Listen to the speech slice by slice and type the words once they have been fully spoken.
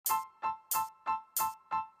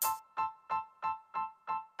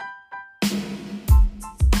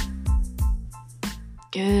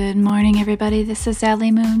Good morning, everybody. This is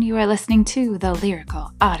Allie Moon. You are listening to the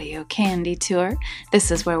Lyrical Audio Candy Tour.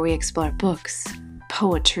 This is where we explore books,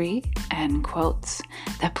 poetry, and quotes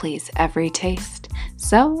that please every taste.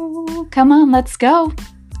 So, come on, let's go.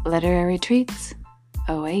 Literary treats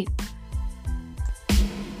await.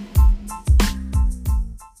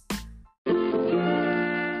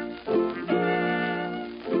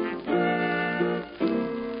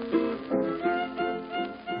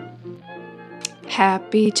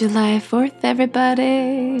 Happy July 4th,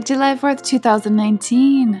 everybody. July 4th,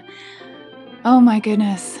 2019. Oh my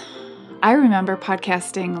goodness. I remember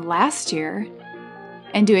podcasting last year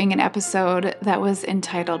and doing an episode that was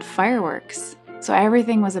entitled Fireworks. So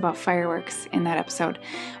everything was about fireworks in that episode.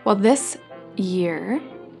 Well, this year,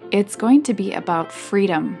 it's going to be about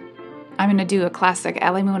freedom. I'm going to do a classic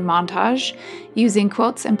Allie Moon montage using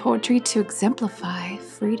quotes and poetry to exemplify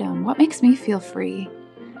freedom. What makes me feel free?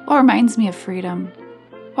 What reminds me of freedom?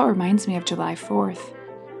 What reminds me of July 4th?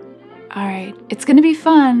 All right, it's going to be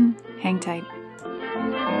fun. Hang tight.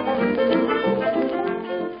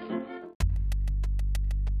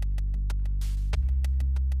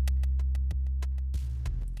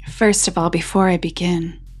 First of all, before I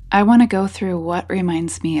begin, I want to go through what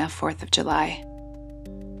reminds me of 4th of July.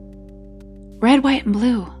 Red, white, and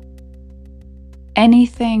blue.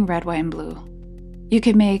 Anything red, white, and blue. You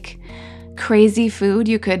could make crazy food.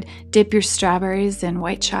 You could dip your strawberries in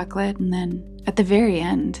white chocolate, and then at the very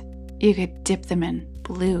end, you could dip them in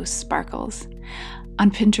blue sparkles. On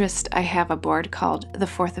Pinterest, I have a board called the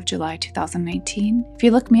 4th of July 2019. If you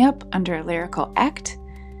look me up under Lyrical Act,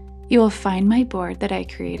 you will find my board that I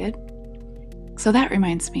created. So that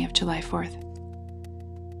reminds me of July 4th.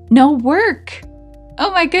 No work!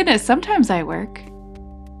 Oh my goodness, sometimes I work,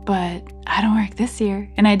 but I don't work this year,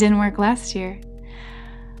 and I didn't work last year.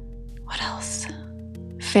 What else?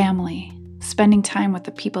 Family, spending time with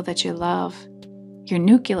the people that you love, your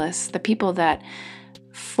nucleus, the people that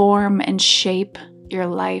form and shape your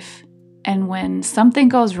life. And when something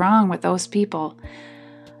goes wrong with those people,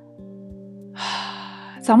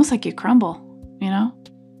 it's almost like you crumble, you know?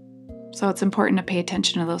 So it's important to pay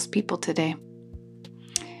attention to those people today.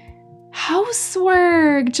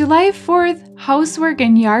 Housework, July 4th, housework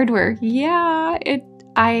and yard work. Yeah,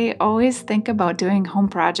 I always think about doing home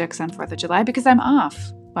projects on 4th of July because I'm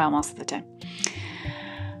off. Well, most of the time.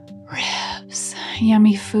 Ribs,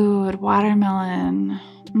 yummy food, watermelon,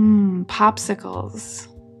 popsicles,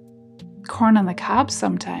 corn on the cob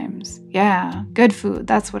sometimes. Yeah, good food.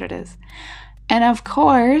 That's what it is. And of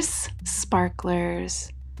course,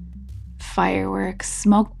 sparklers, fireworks,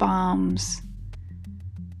 smoke bombs.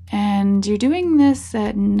 And you're doing this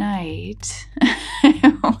at night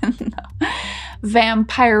when the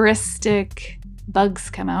vampiristic bugs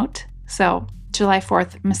come out. So July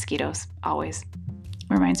 4th, mosquitoes, always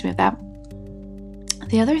reminds me of that.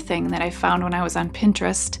 The other thing that I found when I was on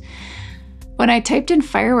Pinterest, when I typed in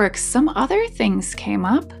fireworks, some other things came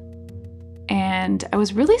up. And I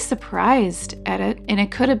was really surprised at it. And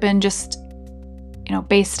it could have been just,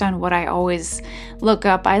 based on what I always look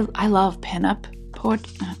up. I love pinup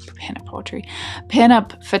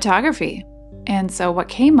photography. And so what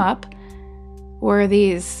came up were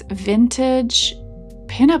these vintage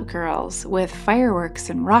pinup girls with fireworks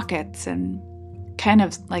and rockets and kind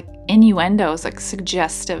of like innuendos, like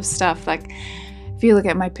suggestive stuff. Like if you look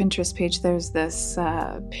at my Pinterest page, there's this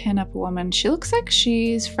pinup woman. She looks like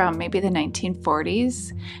she's from maybe the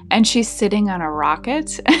 1940s, and she's sitting on a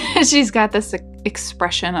rocket. She's got this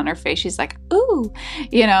expression on her face. She's like, ooh,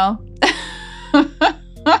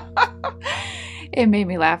 It made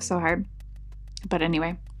me laugh so hard. But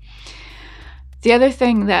anyway, the other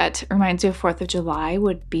thing that reminds me of 4th of July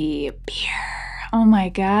would be beer. Oh my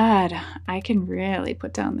God, I can really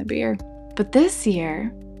put down the beer. But this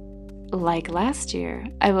year, like last year,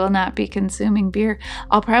 I will not be consuming beer.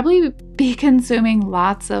 I'll probably be consuming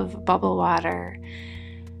lots of bubble water.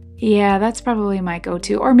 Yeah, that's probably my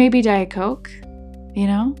go-to. Or maybe Diet Coke,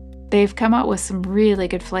 They've come out with some really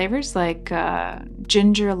good flavors like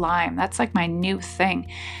ginger lime. That's like my new thing.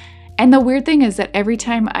 And the weird thing is that every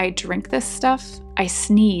time I drink this stuff, I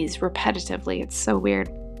sneeze repetitively. It's so weird.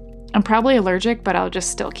 I'm probably allergic, but I'll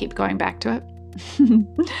just still keep going back to it.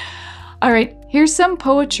 All right, here's some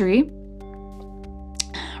poetry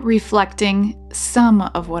reflecting some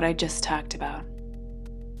of what I just talked about.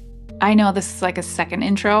 I know this is like a second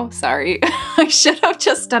intro. Sorry. I should have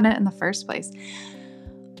just done it in the first place.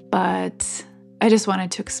 But I just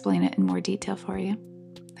wanted to explain it in more detail for you.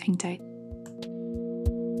 Hang tight.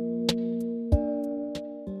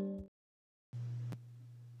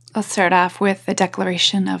 I'll start off with the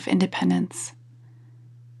Declaration of Independence.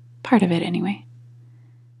 Part of it, anyway.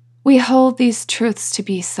 We hold these truths to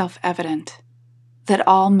be self-evident, that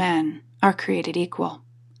all men are created equal,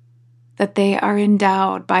 that they are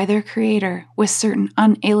endowed by their Creator with certain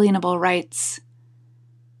unalienable rights,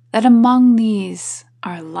 that among these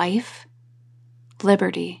are life,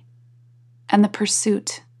 liberty, and the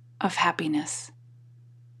pursuit of happiness.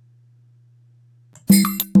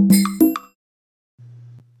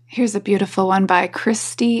 Here's a beautiful one by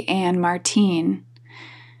Christy Ann Martine.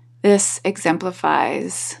 This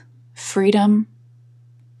exemplifies freedom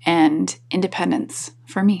and independence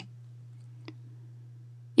for me.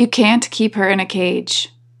 You can't keep her in a cage,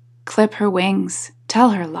 clip her wings,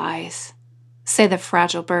 tell her lies, say the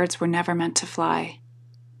fragile birds were never meant to fly.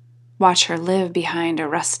 Watch her live behind a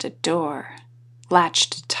rusted door,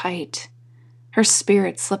 latched tight, her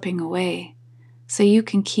spirit slipping away, so you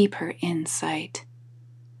can keep her in sight.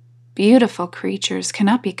 Beautiful creatures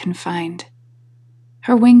cannot be confined.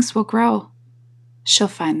 Her wings will grow. She'll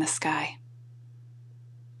find the sky.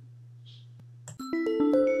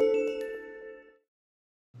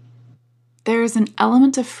 There is an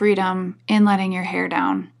element of freedom in letting your hair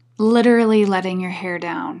down, literally letting your hair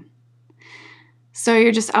down. So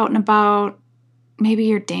you're just out and about, maybe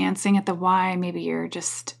you're dancing at the Y, maybe you're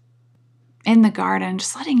just in the garden,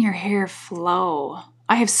 just letting your hair flow.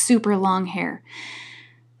 I have super long hair.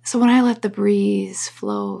 So when I let the breeze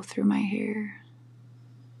flow through my hair,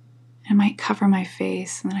 it might cover my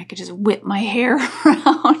face and then I could just whip my hair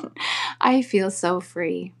around. I feel so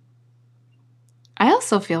free. I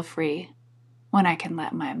also feel free when I can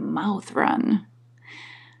let my mouth run.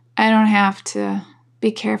 I don't have to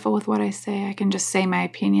be careful with what I say. I can just say my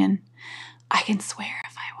opinion. I can swear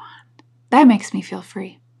if I want. That makes me feel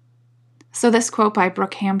free. So this quote by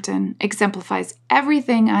Brooke Hampton exemplifies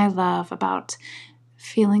everything I love about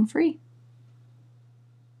feeling free.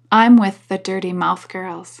 I'm with the dirty mouth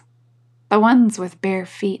girls, the ones with bare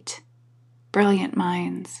feet, brilliant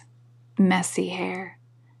minds, messy hair,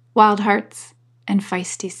 wild hearts, and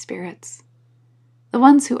feisty spirits. The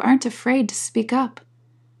ones who aren't afraid to speak up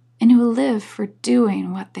and who live for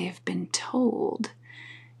doing what they've been told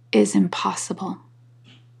is impossible.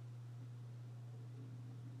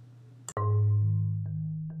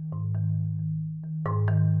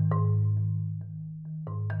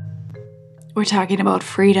 We're talking about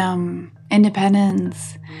freedom,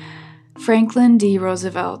 independence. Franklin D.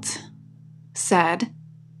 Roosevelt said,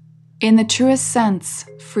 "In the truest sense,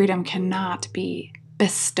 freedom cannot be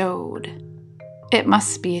bestowed. It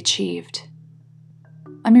must be achieved."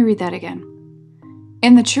 Let me read that again.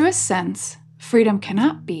 In the truest sense, freedom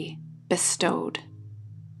cannot be bestowed.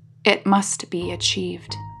 It must be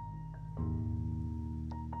achieved.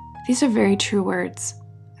 These are very true words.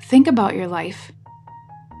 Think about your life,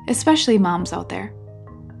 especially moms out there.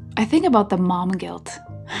 I think about the mom guilt.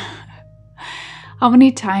 How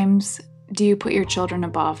many times do you put your children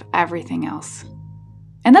above everything else?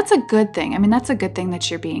 And that's a good thing. I mean, that's a good thing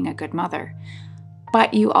that you're being a good mother.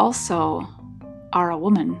 But you also are a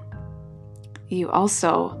woman. You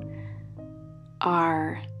also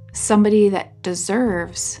are somebody that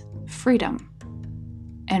deserves freedom.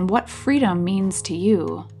 And what freedom means to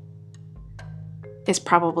you is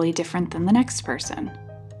probably different than the next person.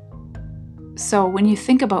 So when you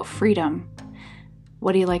think about freedom,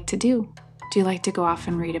 what do you like to do? Do you like to go off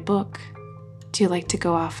and read a book? Do you like to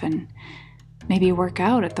go off and maybe work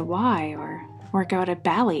out at the Y or work out at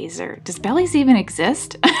Bally's? Or does Bally's even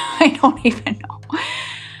exist? I don't even know.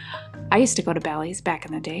 I used to go to Bally's back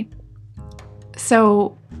in the day.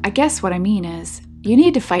 So I guess what I mean is you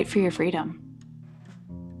need to fight for your freedom.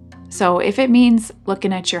 So if it means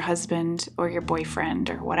looking at your husband or your boyfriend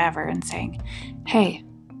or whatever and saying, "Hey,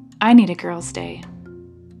 I need a girl's day.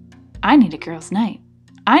 I need a girl's night.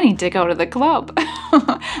 I need to go to the club.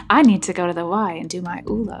 I need to go to the Y and do my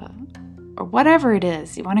oola," or whatever it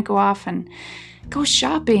is. You want to go off and go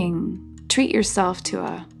shopping, treat yourself to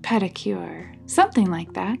a pedicure, something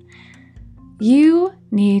like that. You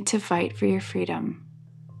need to fight for your freedom.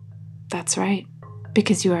 That's right,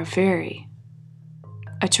 because you are a very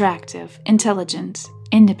attractive, intelligent,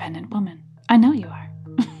 independent woman. I know you are.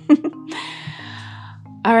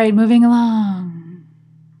 All right, moving along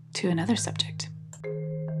to another subject.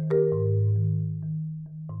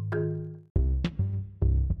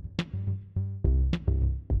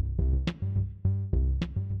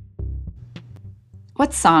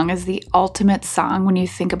 What song is the ultimate song when you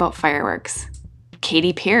think about fireworks?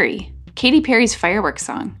 Katy Perry. Katy Perry's fireworks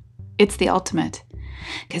song. It's the ultimate.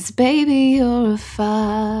 'Cause baby, you're a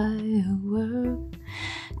firework.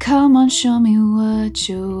 Come on, show me what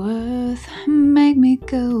you're worth. Make me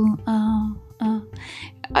go, oh, oh.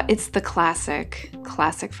 It's the classic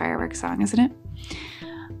fireworks song, isn't it?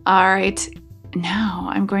 All right, now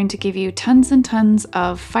I'm going to give you tons and tons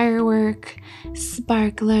of firework,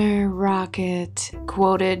 sparkler, rocket,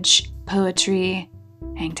 quotage, poetry.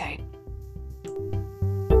 Hang tight.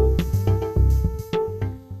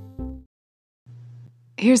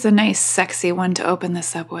 Here's a nice, sexy one to open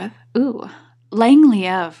this up with. Ooh, Lang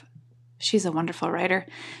Liev. She's a wonderful writer.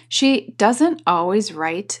 She doesn't always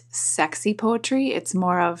write sexy poetry. It's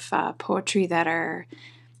more of poetry that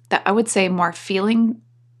I would say more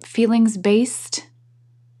feelings based.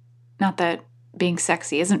 Not that being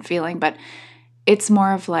sexy isn't feeling, but it's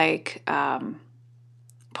more of like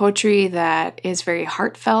poetry that is very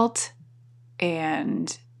heartfelt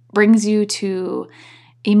and brings you to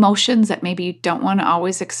emotions that maybe you don't want to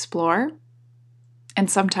always explore, and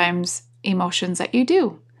sometimes emotions that you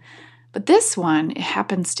do. But this one, it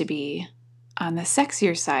happens to be on the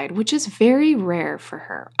sexier side, which is very rare for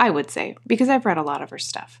her, I would say, because I've read a lot of her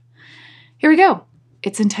stuff. Here we go.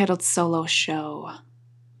 It's entitled Solo Show.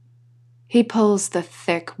 He pulls the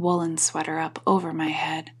thick woolen sweater up over my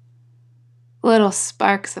head. Little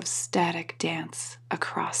sparks of static dance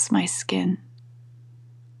across my skin.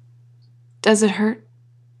 Does it hurt?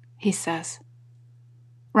 He says,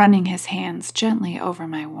 running his hands gently over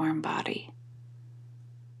my warm body.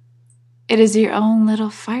 It is your own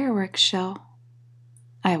little fireworks show,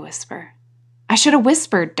 I whisper. I should have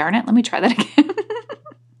whispered, darn it. Let me try that again.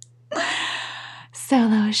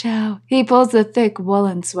 Solo show. He pulls the thick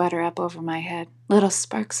woolen sweater up over my head. Little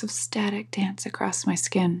sparks of static dance across my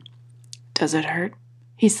skin. Does it hurt?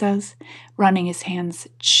 He says, running his hands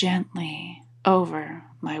gently over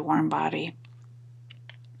my warm body.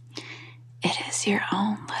 It is your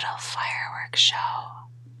own little fireworks show,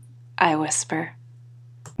 I whisper.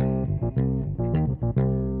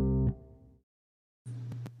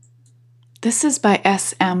 This is by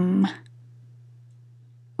S.M.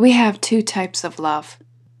 We have two types of love.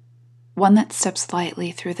 One that steps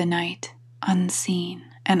lightly through the night, unseen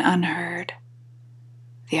and unheard.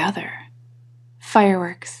 The other,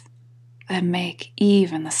 fireworks that make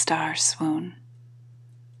even the stars swoon.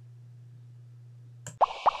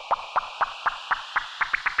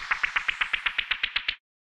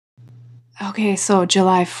 Okay, so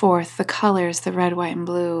July 4th, the colors, the red, white, and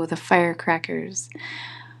blue, the firecrackers,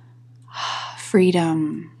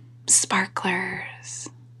 freedom, sparklers,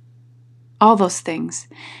 all those things.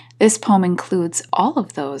 This poem includes all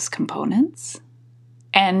of those components.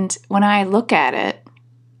 And when I look at it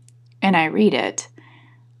and I read it,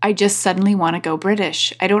 I just suddenly want to go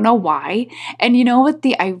British. I don't know why. And you know what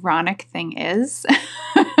the ironic thing is?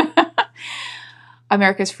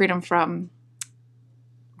 America's freedom from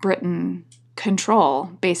Britain control,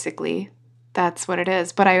 basically. That's what it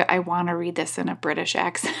is. But I want to read this in a British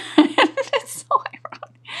accent. It's so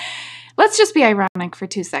ironic. Let's just be ironic for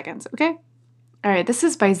 2 seconds, okay? All right, this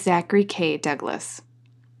is by Zachary K. Douglas.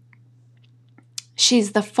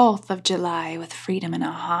 She's the 4th of July with freedom in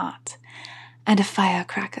her heart and a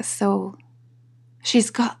firecracker soul. She's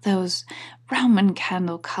got those Roman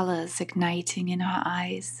candle colors igniting in her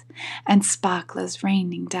eyes and sparklers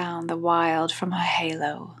raining down the wild from her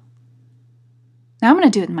halo. Now I'm going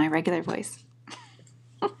to do it in my regular voice.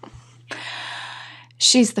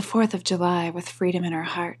 She's the 4th of July with freedom in her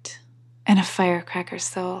heart and a firecracker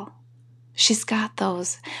soul. She's got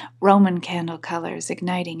those Roman candle colors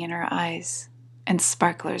igniting in her eyes and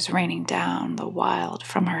sparklers raining down the wild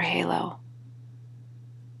from her halo.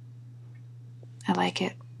 I like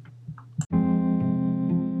it.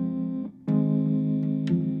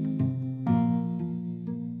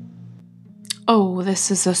 Oh, this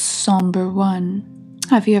is a somber one.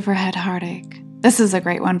 Have you ever had heartache? This is a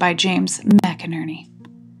great one by James McInerney.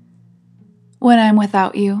 When I'm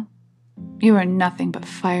without you, you are nothing but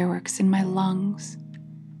fireworks in my lungs.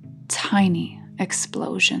 Tiny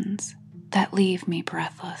explosions that leave me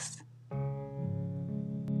breathless.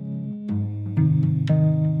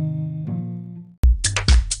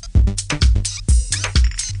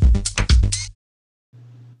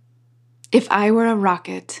 If I were a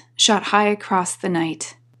rocket shot high across the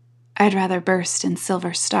night, I'd rather burst in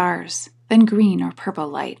silver stars than green or purple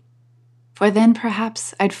light, for then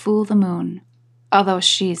perhaps I'd fool the moon, although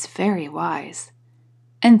she's very wise,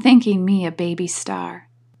 and thinking me a baby star,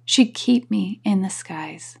 she'd keep me in the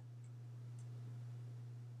skies.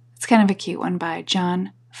 It's kind of a cute one by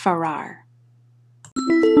John Farrar.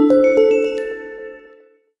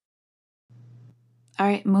 All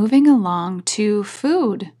right, moving along to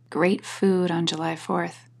food. Great food on July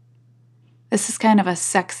 4th. This is kind of a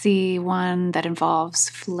sexy one that involves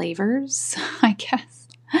flavors, I guess,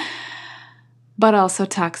 but also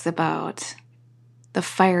talks about the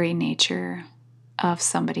fiery nature of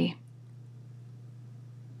somebody.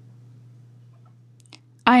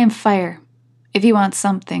 I am fire. If you want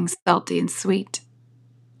something salty and sweet,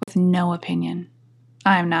 with no opinion,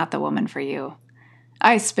 I am not the woman for you.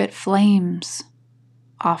 I spit flames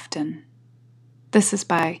often. This is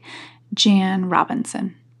by Jan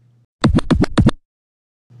Robinson.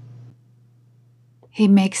 He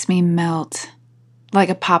makes me melt like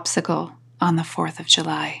a popsicle on the 4th of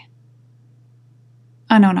July.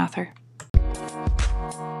 Unknown author.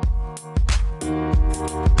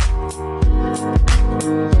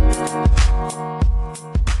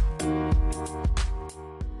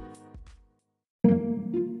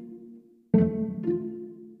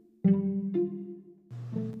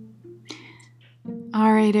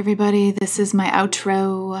 All right, everybody, this is my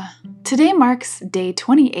outro. Today marks day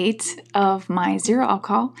 28 of my zero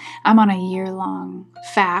alcohol. I'm on a year-long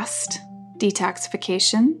fast,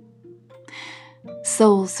 detoxification,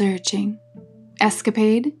 soul-searching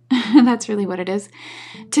escapade. That's really what it is.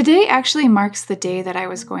 Today actually marks the day that I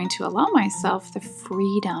was going to allow myself the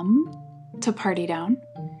freedom to party down.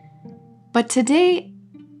 But today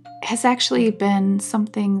has actually been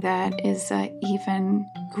something that is an even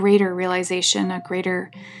greater realization, a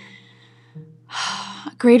greater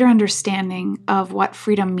understanding of what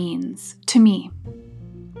freedom means to me.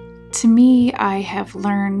 To me, I have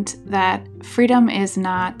learned that freedom is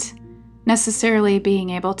not necessarily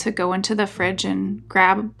being able to go into the fridge and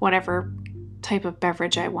grab whatever type of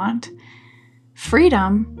beverage I want.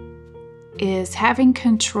 Freedom is having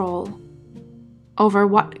control over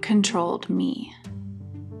what controlled me.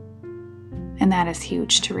 And that is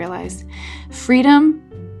huge to realize. Freedom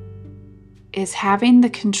is having the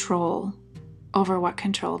control over what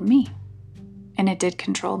controlled me. And it did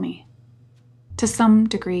control me. To some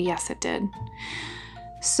degree, yes, it did.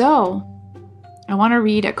 So, I want to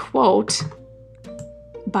read a quote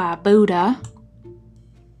by Buddha.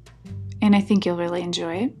 And I think you'll really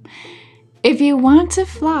enjoy it. If you want to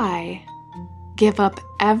fly, give up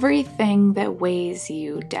everything that weighs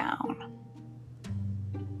you down.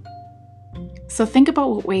 So think about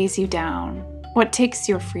what weighs you down, what takes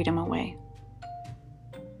your freedom away.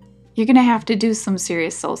 You're going to have to do some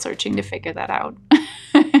serious soul searching to figure that out.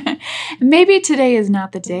 Maybe today is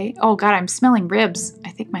not the day. Oh God, I'm smelling ribs.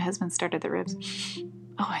 I think my husband started the ribs.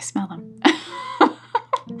 Oh, I smell them.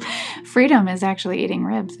 Freedom is actually eating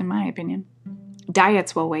ribs, in my opinion.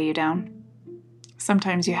 Diets will weigh you down.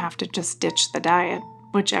 Sometimes you have to just ditch the diet,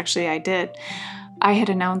 which actually I did. I had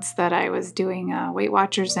announced that I was doing Weight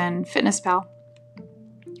Watchers and Fitness Pal.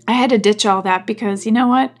 I had to ditch all that because, you know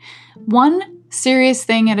what? One serious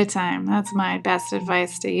thing at a time. That's my best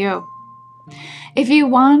advice to you. If you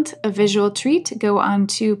want a visual treat, go on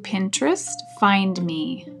to Pinterest, find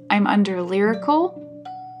me. I'm under Lyrical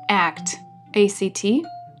Act, A-C-T.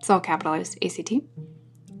 It's all capitalized, A-C-T.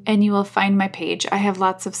 And you will find my page. I have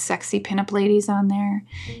lots of sexy pinup ladies on there.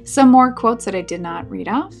 Some more quotes that I did not read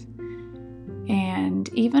off. And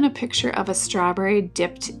even a picture of a strawberry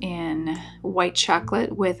dipped in white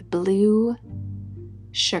chocolate with blue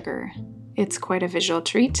sugar. It's quite a visual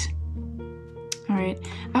treat. All right.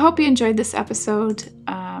 I hope you enjoyed this episode.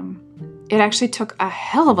 It actually took a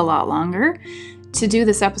hell of a lot longer to do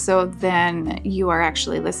this episode than you are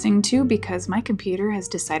actually listening to because my computer has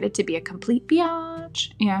decided to be a complete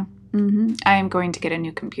biatch. Yeah. I am going to get a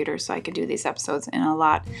new computer so I can do these episodes in a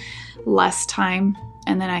lot less time,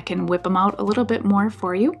 and then I can whip them out a little bit more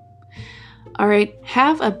for you. All right.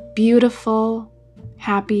 Have a beautiful,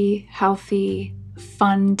 happy, healthy,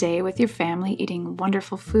 fun day with your family, eating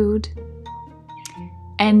wonderful food.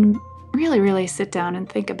 And really, really sit down and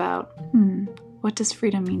think about, what does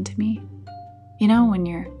freedom mean to me? You know, when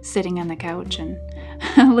you're sitting on the couch and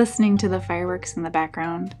listening to the fireworks in the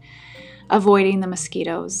background, avoiding the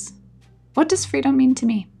mosquitoes. What does freedom mean to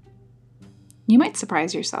me? You might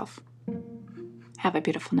surprise yourself. Have a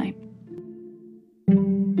beautiful night.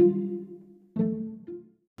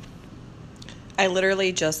 I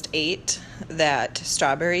literally just ate that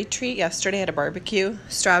strawberry treat yesterday at a barbecue.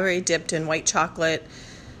 Strawberry dipped in white chocolate.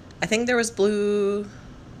 I think there was blue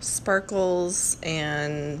sparkles,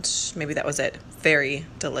 and maybe that was it. Very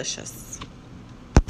delicious.